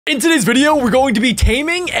In today's video, we're going to be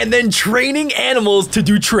taming and then training animals to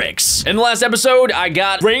do tricks. In the last episode, I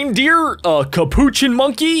got reindeer, a capuchin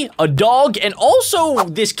monkey, a dog, and also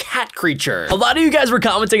this cat creature. A lot of you guys were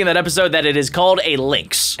commenting in that episode that it is called a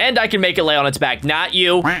lynx, and I can make it lay on its back. Not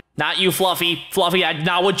you. Not you, Fluffy. Fluffy, I do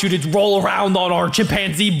not want you to roll around on our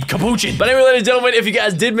chimpanzee capuchin. But anyway, ladies and gentlemen, if you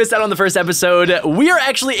guys did miss out on the first episode, we are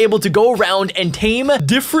actually able to go around and tame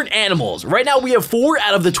different animals. Right now, we have 4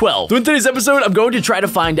 out of the 12. So in today's episode, I'm going to try to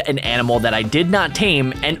find an animal that I did not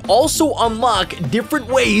tame and also unlock different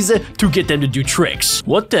ways to get them to do tricks.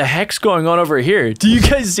 What the heck's going on over here? Do you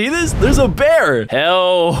guys see this? There's a bear.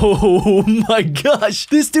 Oh my gosh.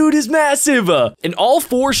 This dude is massive. In all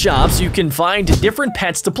 4 shops, you can find different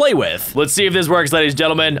pets to play with. Let's see if this works, ladies and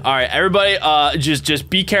gentlemen. All right, everybody, just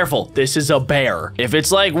be careful. This is a bear. If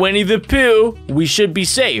it's like Winnie the Pooh, we should be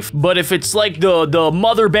safe. But if it's like the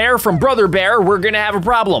mother bear from Brother Bear, we're gonna have a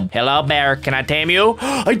problem. Hello, bear. Can I tame you?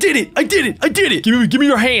 I did it. I did it. I did it. Give me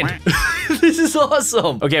your hand. This is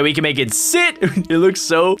awesome. Okay, we can make it sit. It looks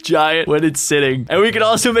so giant when it's sitting. And we can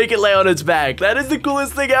also make it lay on its back. That is the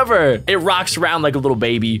coolest thing ever. It rocks around like a little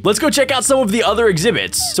baby. Let's go check out some of the other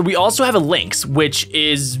exhibits. So we also have a lynx, which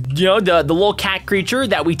is, you know, the little cat creature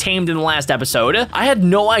that we tamed in the last episode. I had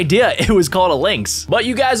no idea it was called a lynx, but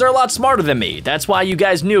you guys are a lot smarter than me. That's why you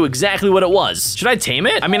guys knew exactly what it was. Should I tame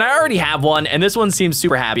it? I mean, I already have one, and this one seems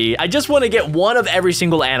super happy. I just want to get one of every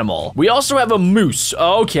single animal. We also have a moose.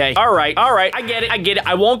 Okay. All right. I get it.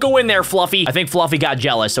 I won't go in there, Fluffy. I think Fluffy got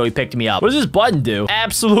jealous, so he picked me up. What does this button do?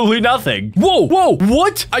 Absolutely nothing. Whoa.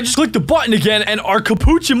 What? I just clicked the button again, and our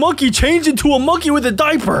capuchin monkey changed into a monkey with a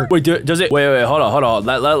diaper. Wait, does it? Wait. Hold on.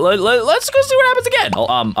 Let's go see what happens again.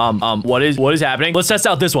 Oh, what is happening? Let's test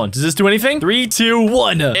out this one. Does this do anything? 3, 2,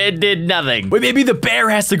 1. It did nothing. Wait, maybe the bear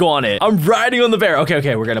has to go on it. I'm riding on the bear.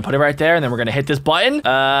 Okay. We're gonna put it right there, and then we're gonna hit this button.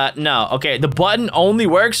 No. Okay, the button only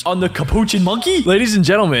works on the capuchin monkey. Ladies and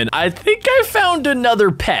gentlemen, I think I found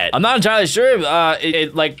another pet. I'm not entirely sure.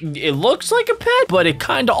 It looks like a pet, but it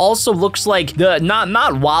kind of also looks like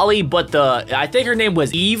not Wally, but I think her name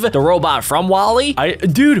was Eve, the robot from Wally.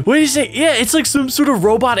 Dude, wait a second. Yeah, it's like some sort of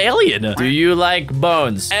robot alien. Do you like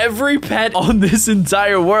bones? Every pet on this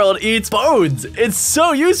entire world eats bones. It's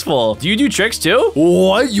so useful. Do you do tricks too?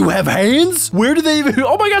 What? You have hands? Where do they even?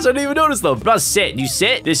 Oh my gosh, I didn't even notice them. What about sit? Do you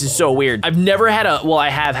sit? This is so weird. I've never had I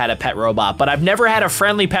have had a pet robot, but I've never had a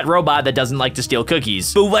friendly pet robot that doesn't like to steal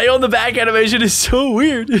cookies. The lay on the back animation is so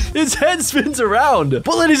weird. Its head spins around.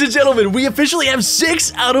 But ladies and gentlemen, we officially have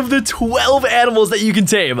 6 out of the 12 animals that you can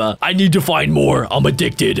tame. I need to find more. I'm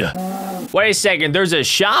addicted. Wait a second, there's a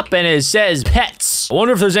shop and it says pets. I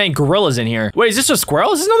wonder if there's any gorillas in here. Wait, is this a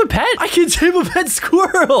squirrel? Is this another pet? I can tame a pet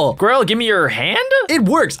squirrel. Squirrel, give me your hand? It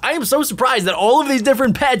works. I am so surprised that all of these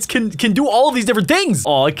different pets can do all of these different things.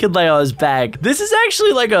 Oh, it can lay on his back. This is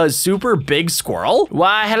actually like a super big squirrel.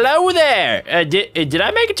 Why, hello there. Did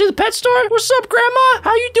I make it to the pet store? What's up, Grandma?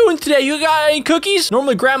 How you doing today? You got any cookies?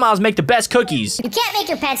 Normally, grandmas make the best cookies. You can't make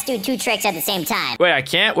your pets do 2 tricks at the same time. Wait, I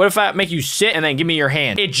can't? What if I make you sit and then give me your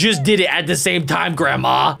hand? It just did it at the same time,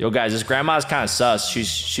 Grandma. Yo, guys, this grandma's kind of sus.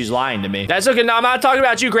 She's lying to me. That's okay. No, I'm not talking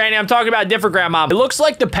about you, Granny. I'm talking about a different grandma. It looks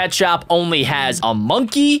like the pet shop only has a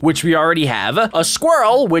monkey, which we already have, a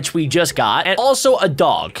squirrel, which we just got, and also a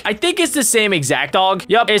dog. I think it's the same exact dog.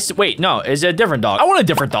 Yep. Wait, no, it's a different dog. I want a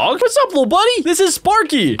different dog. What's up, little buddy? This is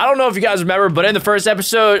Sparky. I don't know if you guys remember, but in the first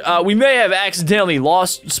episode, we may have accidentally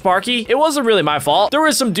lost Sparky. It wasn't really my fault. There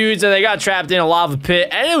were some dudes and they got trapped in a lava pit,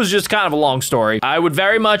 and it was just kind of a long story. I would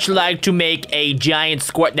very much like to make a giant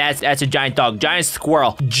squirrel. That's a giant dog. Giant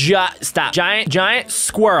squirrel. Stop. Giant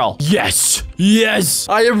squirrel. Yes,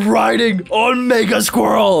 I am riding on Mega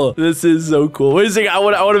Squirrel. This is so cool. Wait a second, I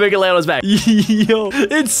want to make it land on his back. Yo,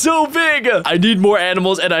 it's so big. I need more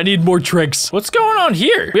animals and I need more tricks. What's going on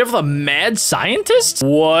here? We have a mad scientist?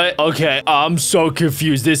 What? Okay, I'm so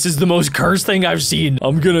confused. This is the most cursed thing I've seen.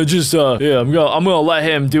 I'm gonna just, I'm gonna let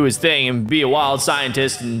him do his thing and be a wild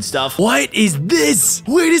scientist and stuff. What is this?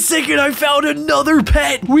 Wait a second, I found another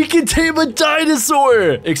pet. We can tame a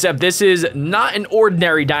dinosaur. Except this is not an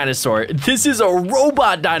ordinary dinosaur. This is a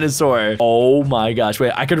robot dinosaur. Oh my gosh.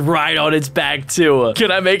 Wait, I could ride on its back too.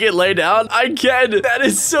 Can I make it lay down? I can. That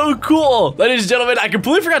is so cool. Ladies and gentlemen, I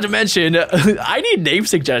completely forgot to mention, I need name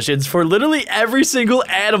suggestions for literally every single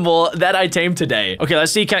animal that I tamed today. Okay,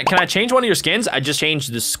 let's see. Can I change one of your skins? I just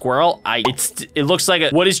changed the squirrel. It looks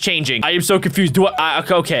like what is changing? I am so confused.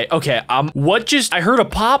 Okay. I heard a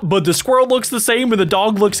pop, but the squirrel looks the same and the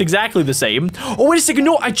dog looks exactly the same. Oh, wait a second.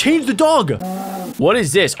 No, I changed the dog. What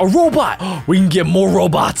is this? A robot. We can get more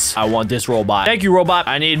robots. I want this robot. Thank you, robot.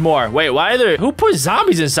 I need more. Wait, why are there... Who put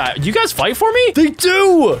zombies inside? Do you guys fight for me? They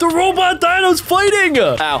do. The robot dino's fighting.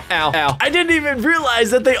 Ow, ow, ow. I didn't even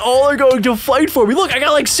realize that they all are going to fight for me. Look, I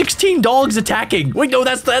got like 16 dogs attacking. Wait, no,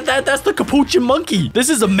 that's the capuchin monkey. This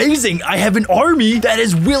is amazing. I have an army that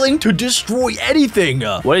is willing to destroy anything.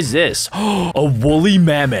 What is this? A woolly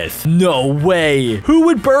mammoth. No way. Who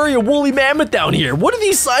would bury a woolly mammoth down here? What are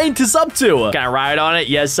these scientists up to? Can I ride on it?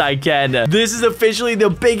 Yes, I can. This is officially the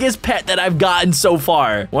biggest pet that I've gotten so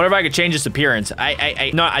far. Wonder if I could change its appearance. No,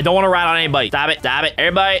 I don't want to ride on anybody. Stop it. Stop it.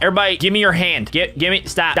 Everybody, give me your hand. Give me,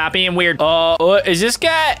 stop being weird. Is this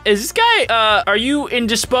guy, are you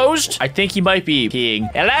indisposed? I think he might be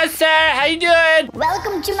peeing. Hello, sir. How you doing?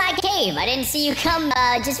 Welcome to my cave. I didn't see you come,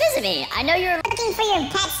 just visit me. I know you're looking for your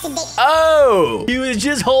pets today. Oh, he was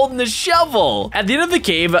just holding the shovel. At the end of the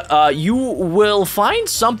cave, you will find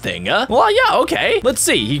something. Well, yeah, okay. Let's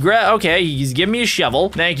see. Okay, he's giving me a shovel.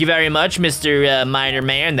 Thank you very much, Mr. Minor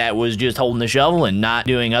Man that was just holding the shovel and not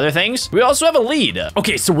doing other things. We also have a lead.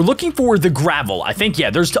 Okay, so we're looking for the gravel. I think, yeah,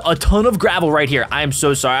 there's a ton of gravel right here. I am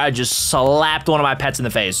so sorry. I just slapped one of my pets in the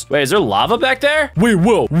face. Wait, is there lava back there? Wait,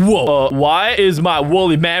 whoa. Why is my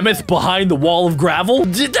woolly mammoth behind the wall of gravel?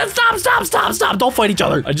 Stop. Don't fight each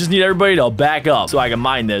other. I just need everybody to back up so I can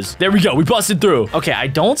mine this. There we go. We busted through. Okay, I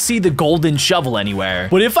don't see the golden shovel anywhere.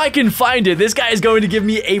 But if I can find it, this guy is going to give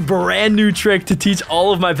me a brand new trick to teach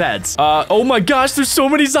all of my pets. Oh my gosh, there's so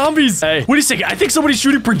many zombies. Hey, wait a second. I think somebody's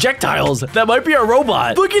shooting projectiles. That might be a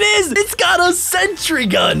robot. Look, it is. It's got a sentry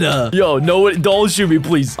gun. Yo, no, don't shoot me,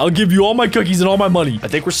 please. I'll give you all my cookies and all my money. I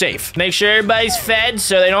think we're safe. Make sure everybody's fed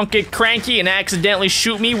so they don't get cranky and accidentally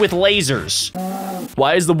shoot me with lasers.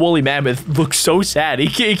 Why is the woolly mammoth look so sad? He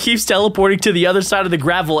keeps teleporting to the other side of the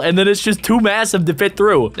gravel, and then it's just too massive to fit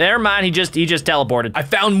through. Never mind, he just teleported. I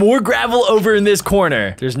found more gravel over in this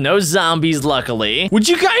corner. There's no zombies, luckily. Would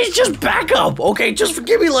you guys just back up? Okay, just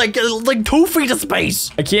give me like 2 feet of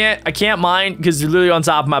space. I can't mine because they're literally on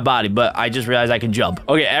top of my body, but I just realized I can jump.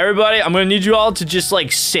 Okay, everybody, I'm gonna need you all to just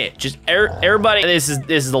like sit. Just everybody. This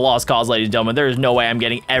is the lost cause, ladies and gentlemen. There is no way I'm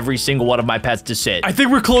getting every single one of my pets to sit. I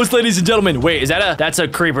think we're close, ladies and gentlemen. Wait, is that that's a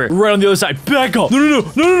creeper right on the other side. Back up.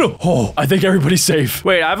 No. Oh, I think everybody's safe.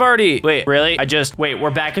 Wait, wait, really? Wait,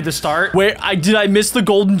 we're back at the start. Wait, did I miss the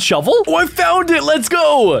golden shovel? Oh, I found it. Let's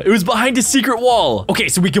go. It was behind a secret wall. Okay,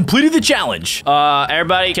 so we completed the challenge.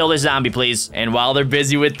 Everybody kill this zombie, please. And while they're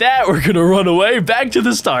busy with that, we're gonna run away back to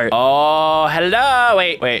the start. Oh, hello.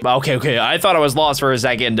 Wait. Okay. I thought I was lost for a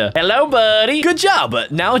second. Hello, buddy. Good job.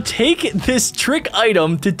 Now take this trick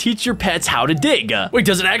item to teach your pets how to dig. Wait,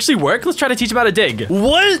 does it actually work? Let's try to teach them how to dig.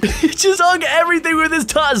 What? He just hung everything with his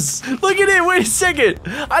tusks. Look at it. Wait a second.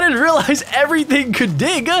 I didn't realize everything could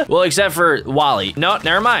dig. Well, except for Wally. No,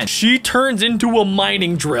 never mind. She turns into a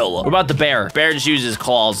mining drill. What about the bear? Bear just uses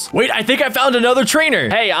claws. Wait, I think I found another trainer.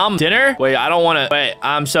 Hey, dinner? Wait, I don't want to. Wait,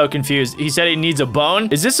 I'm so confused. He said he needs a bone.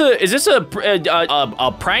 Is this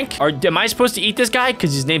a prank? Or am I supposed to eat this guy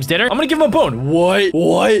because his name's Dinner? I'm gonna give him a bone.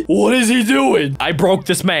 What is he doing? I broke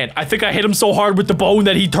this man. I think I hit him so hard with the bone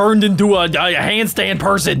that he turned into a handstand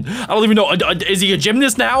person. I don't even know. Is he a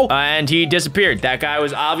gymnast now? And he disappeared. That guy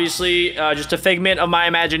was obviously just a figment of my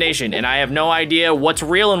imagination, and I have no idea what's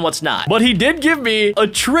real and what's not. But he did give me a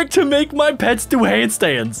trick to make my pets do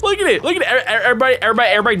handstands. Look at it.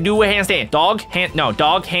 Everybody do a handstand. Dog,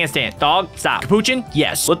 handstand. Dog, stop. Capuchin,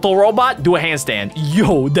 yes. Little robot, do a handstand.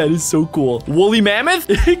 Yo, that is so cool. Woolly mammoth,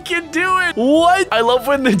 it can do it. What? I love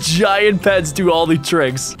when the giant pets do all the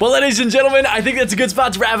tricks. Well, ladies and gentlemen, I think that's a good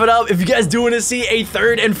spot to wrap it up. If you guys do want to see a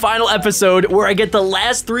third and final episode where I get the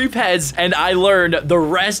last 3 pets and I learned the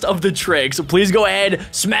rest of the tricks, please go ahead,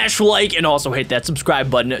 smash like, and also hit that subscribe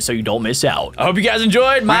button so you don't miss out. I hope you guys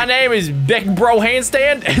enjoyed. My name is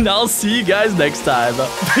BeckBroHandstand, and I'll see you guys next time.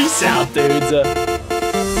 Peace out, dudes.